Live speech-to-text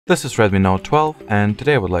This is Redmi Note 12, and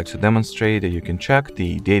today I would like to demonstrate that you can check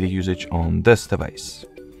the data usage on this device.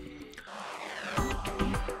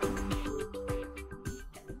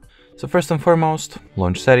 So first and foremost,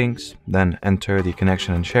 launch settings, then enter the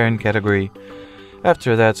connection and sharing category.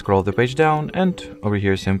 After that, scroll the page down, and over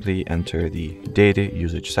here simply enter the data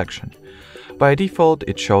usage section. By default,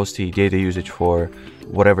 it shows the data usage for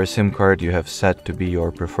whatever SIM card you have set to be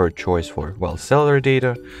your preferred choice for, well, cellular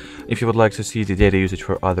data. If you would like to see the data usage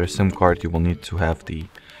for other SIM card, you will need to have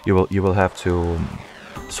you will have to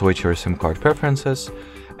switch your SIM card preferences.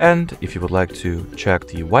 And if you would like to check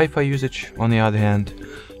the Wi-Fi usage, on the other hand,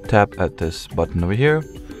 tap at this button over here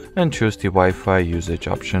and choose the Wi-Fi usage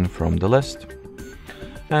option from the list.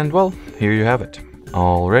 And well, here you have it.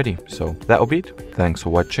 Alrighty, so that'll be it. Thanks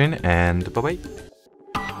for watching, and bye-bye.